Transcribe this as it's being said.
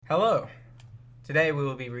Hello. Today we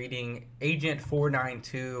will be reading Agent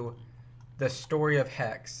 492, The Story of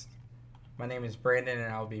HEX. My name is Brandon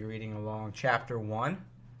and I'll be reading along Chapter 1.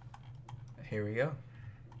 Here we go.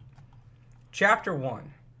 Chapter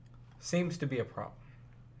 1 seems to be a problem.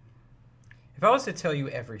 If I was to tell you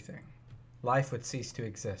everything, life would cease to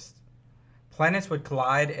exist. Planets would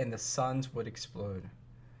collide and the suns would explode.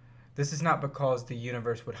 This is not because the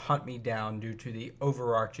universe would hunt me down due to the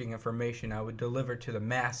overarching information I would deliver to the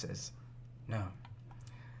masses. No.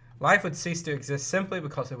 Life would cease to exist simply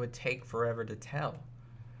because it would take forever to tell.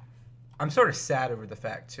 I'm sort of sad over the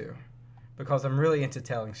fact, too, because I'm really into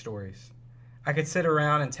telling stories. I could sit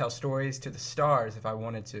around and tell stories to the stars if I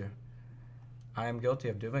wanted to. I am guilty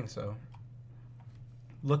of doing so.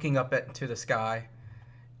 Looking up into the sky,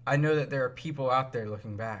 I know that there are people out there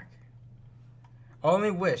looking back. I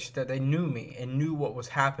only wish that they knew me and knew what was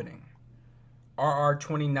happening.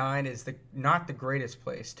 RR29 is not the greatest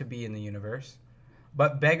place to be in the universe,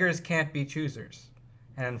 but beggars can't be choosers,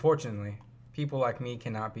 and unfortunately, people like me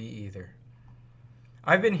cannot be either.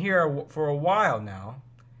 I've been here for a while now.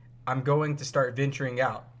 I'm going to start venturing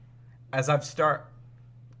out, as I've stuck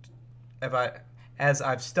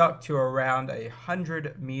to around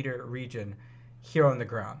 100-meter region here on the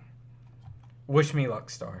ground. Wish me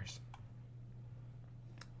luck, stars.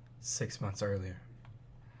 6 months earlier.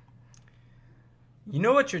 You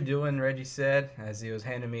know what you're doing, Reggie said as he was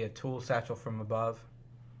handing me a tool satchel from above.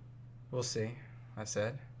 We'll see, I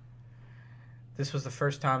said. This was the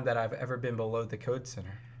first time that I've ever been below the code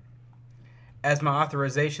center, as my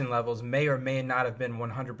authorization levels may or may not have been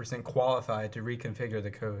 100% qualified to reconfigure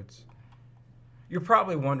the codes. You're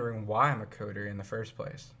probably wondering why I'm a coder in the first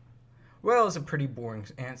place. Well, it's a pretty boring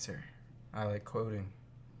answer. I like coding.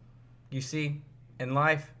 You see, in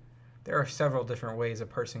life, there are several different ways a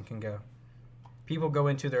person can go. People go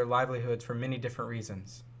into their livelihoods for many different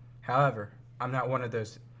reasons. However, I'm not one of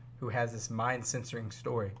those who has this mind-censoring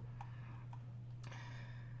story.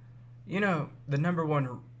 You know, the number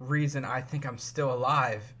one reason I think I'm still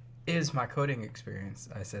alive is my coding experience,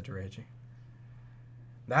 I said to Reggie.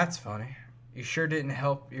 That's funny. You sure didn't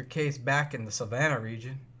help your case back in the Savannah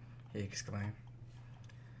region, he exclaimed.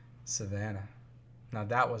 Savannah. Now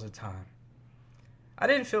that was a time. I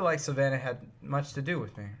didn't feel like Savannah had much to do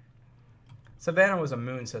with me. Savannah was a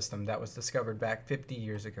moon system that was discovered back 50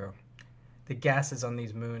 years ago. The gases on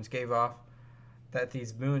these moons gave off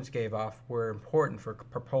were important for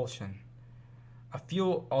propulsion. A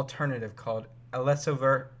fuel alternative called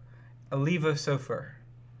alevosulfur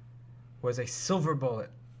was a silver bullet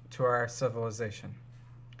to our civilization,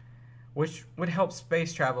 which would help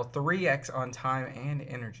space travel 3x on time and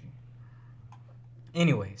energy.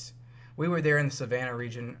 Anyways, we were there in the Savannah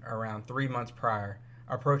region around 3 months prior,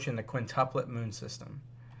 approaching the quintuplet moon system,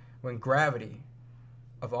 when gravity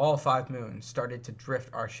of all 5 moons started to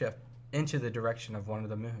drift our ship into the direction of one of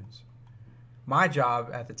the moons. My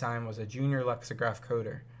job at the time was a junior lexicograph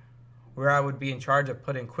coder, where I would be in charge of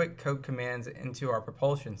putting quick code commands into our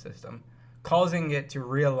propulsion system, causing it to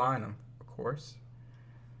realign them, of course.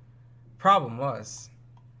 Problem was,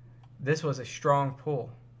 this was a strong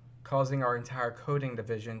pull, causing our entire coding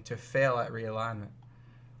division to fail at realignment.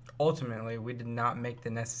 Ultimately, we did not make the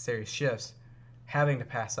necessary shifts, having to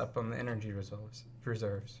pass up on the energy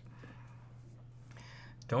reserves.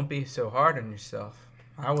 Don't be so hard on yourself.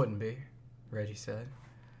 I wouldn't be, Reggie said.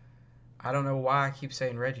 I don't know why I keep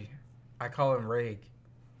saying Reggie. I call him Reg.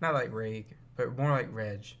 Not like Reg, but more like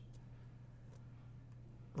Reg.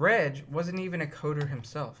 Reg wasn't even a coder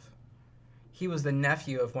himself. He was the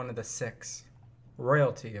nephew of one of the Six,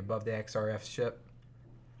 royalty above the XRF ship.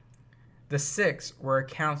 The Six were a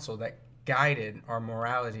council that guided our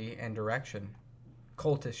morality and direction.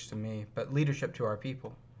 Cultish to me, but leadership to our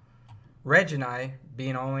people. Reg and I,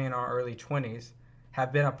 being only in our early 20s,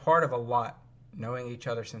 have been a part of a lot, knowing each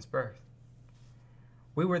other since birth.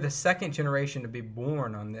 We were the second generation to be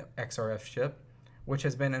born on the XRF ship, which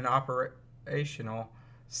has been operational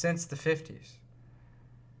since the 50s.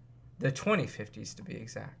 The 2050s, to be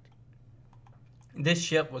exact. This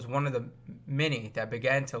ship was one of the many that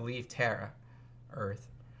began to leave Terra, Earth.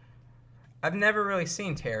 I've never really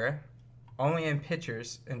seen Terra, only in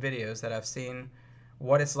pictures and videos that I've seen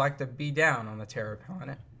what it's like to be down on the Terra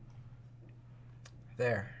planet.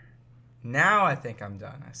 There. Now I think I'm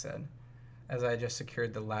done, I said, as I just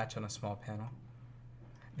secured the latch on a small panel.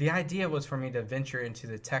 The idea was for me to venture into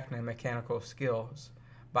the techno-mechanical skills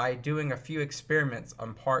by doing a few experiments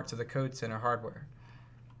on parts of the code center hardware.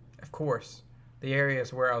 Of course, the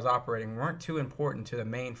areas where I was operating weren't too important to the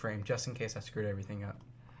mainframe just in case I screwed everything up.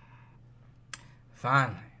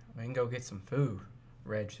 Finally, we can go get some food,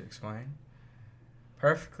 Reg explained.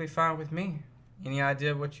 Perfectly fine with me. Any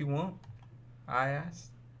idea what you want? I asked.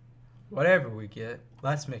 Whatever we get,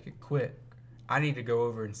 let's make it quick. I need to go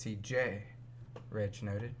over and see Jay, Reg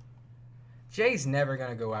noted. Jay's never going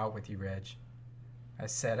to go out with you, Reg, I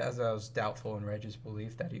said as I was doubtful in Reg's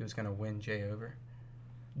belief that he was going to win Jay over.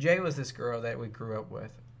 Jay was this girl that we grew up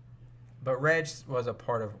with. But Reg was a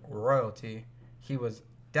part of royalty. He was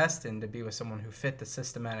destined to be with someone who fit the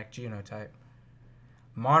systematic genotype.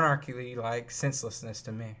 Monarchy-like senselessness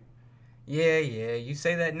to me. Yeah, you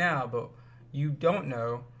say that now, but you don't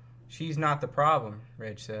know. She's not the problem,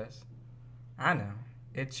 Reg says. I know.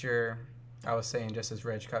 It's your... I was saying just as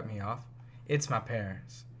Reg cut me off. It's my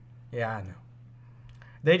parents. Yeah, I know.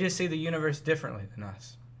 They just see the universe differently than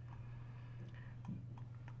us.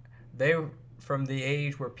 They from the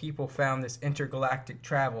age where people found this intergalactic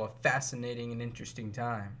travel a fascinating and interesting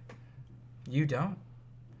time. You don't?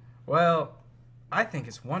 Well, I think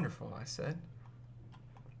it's wonderful, I said.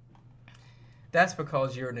 That's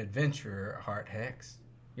because you're an adventurer at heart, Hex.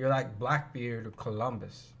 You're like Blackbeard or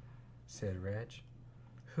Columbus, said Reg.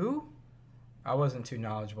 Who? I wasn't too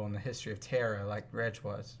knowledgeable in the history of Terra like Reg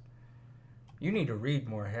was. You need to read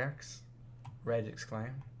more, Hex, Reg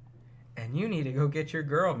exclaimed. And you need to go get your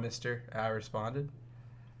girl, mister, I responded.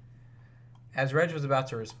 As Reg was about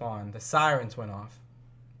to respond, the sirens went off.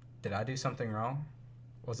 Did I do something wrong?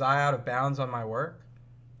 Was I out of bounds on my work?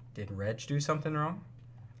 Did Reg do something wrong?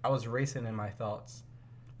 I was racing in my thoughts.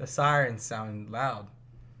 The sirens sounded loud.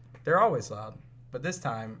 They're always loud, but this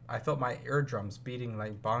time I felt my eardrums beating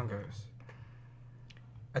like bongos.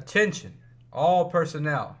 Attention, all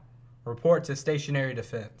personnel. Report to stationary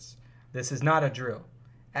defense. This is not a drill.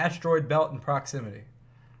 Asteroid belt in proximity.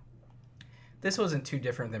 This wasn't too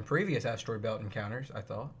different than previous asteroid belt encounters, I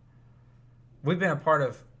thought. We've been a part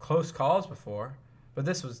of close calls before, but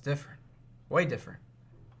this was different. Way different.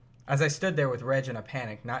 As I stood there with Reg in a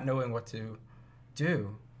panic, not knowing what to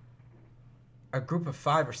do, a group of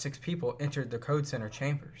 5 or 6 people entered the code center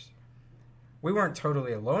chambers. We weren't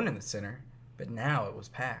totally alone in the center, but now it was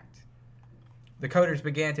packed. The coders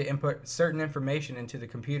began to input certain information into the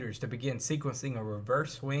computers to begin sequencing a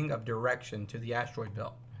reverse swing of direction to the asteroid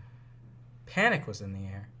belt. Panic was in the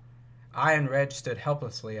air. I and Reg stood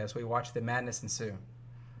helplessly as we watched the madness ensue.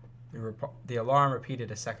 The alarm repeated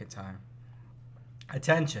a second time.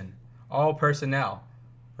 Attention, all personnel.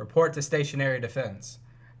 Report to stationary defense.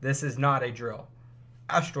 This is not a drill.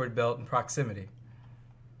 Asteroid belt in proximity.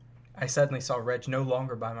 I suddenly saw Reg no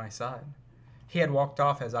longer by my side. He had walked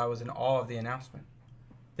off as I was in awe of the announcement.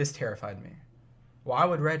 This terrified me. Why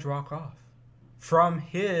would Reg walk off? From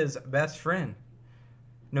his best friend.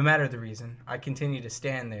 No matter the reason, I continued to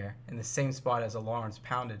stand there in the same spot as alarms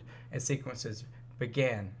pounded and sequences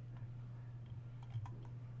began.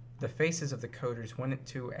 The faces of the coders went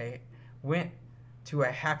to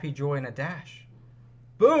a happy joy and a dash.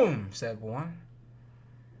 Boom, said one.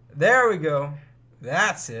 There we go.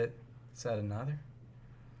 That's it, said another.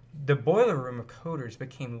 The boiler room of coders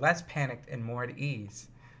became less panicked and more at ease.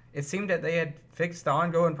 It seemed that they had fixed the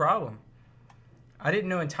ongoing problem. I didn't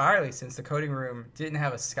know entirely since the coding room didn't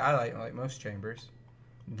have a skylight like most chambers.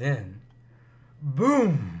 Then,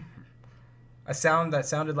 boom! A sound that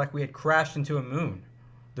sounded like we had crashed into a moon.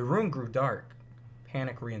 The room grew dark.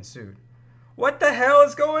 Panic re-ensued. What the hell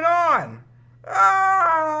is going on?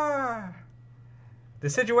 Ah! The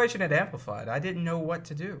situation had amplified. I didn't know what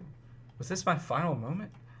to do. Was this my final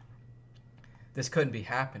moment? This couldn't be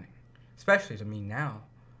happening, especially to me now.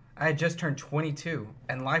 I had just turned 22,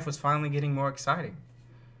 and life was finally getting more exciting.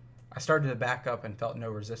 I started to back up and felt no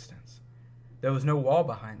resistance. There was no wall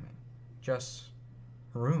behind me, just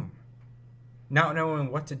room. Not knowing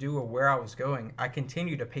what to do or where I was going, I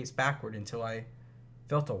continued to pace backward until I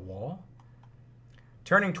felt a wall.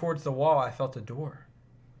 Turning towards the wall, I felt a door.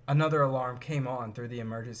 Another alarm came on through the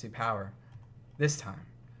emergency power. This time,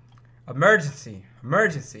 emergency,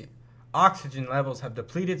 emergency. Oxygen levels have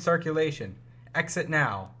depleted circulation. Exit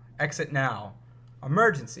now, exit now.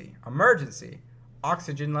 Emergency, emergency.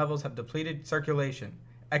 Oxygen levels have depleted circulation.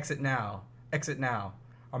 Exit now, exit now.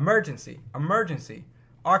 Emergency, emergency.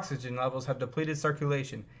 Oxygen levels have depleted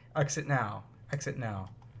circulation. Exit now, exit now.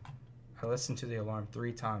 I listened to the alarm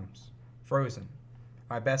 3 times. Frozen.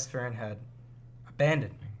 My best friend had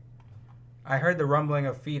abandoned me. I heard the rumbling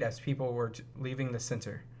of feet as people were leaving the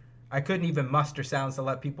center. I couldn't even muster sounds to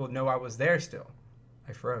let people know I was there still.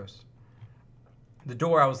 I froze. The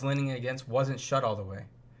door I was leaning against wasn't shut all the way.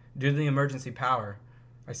 Due to the emergency power,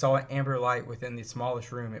 I saw an amber light within the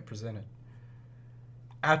smallest room it presented.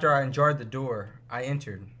 After I unjarred the door, I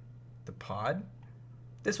entered. The pod?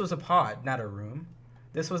 This was a pod, not a room.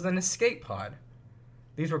 This was an escape pod.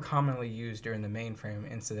 These were commonly used during the mainframe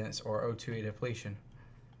incidents or O2A depletion.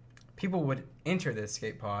 People would enter the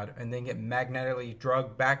escape pod and then get magnetically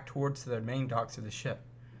dragged back towards the main docks of the ship.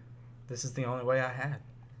 This is the only way I had.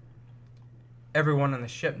 Everyone on the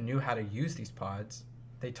ship knew how to use these pods.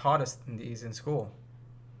 They taught us these in school.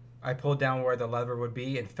 I pulled down where the lever would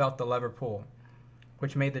be and felt the lever pull,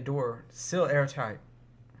 which made the door still airtight.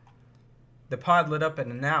 The pod lit up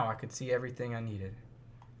and now I could see everything I needed.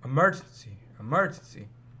 Emergency! Emergency!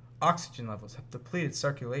 Oxygen levels have depleted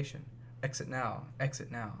circulation. Exit now.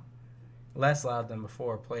 Exit now. Less loud than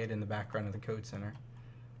before played in the background of the code center.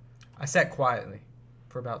 I sat quietly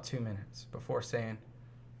for about 2 minutes before saying,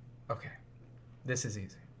 okay, this is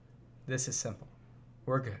easy. This is simple.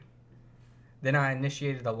 We're good. Then I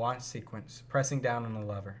initiated the launch sequence, pressing down on the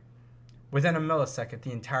lever. Within a millisecond,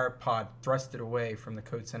 the entire pod thrusted away from the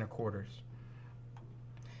code center quarters.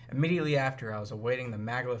 Immediately after, I was awaiting the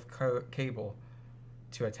maglev cable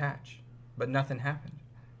to attach, but nothing happened.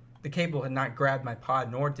 The cable had not grabbed my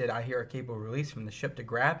pod, nor did I hear a cable release from the ship to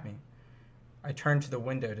grab me. I turned to the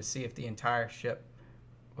window to see if the entire ship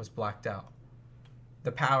was blacked out.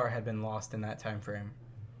 The power had been lost in that time frame.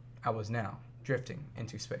 I was now drifting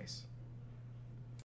into space.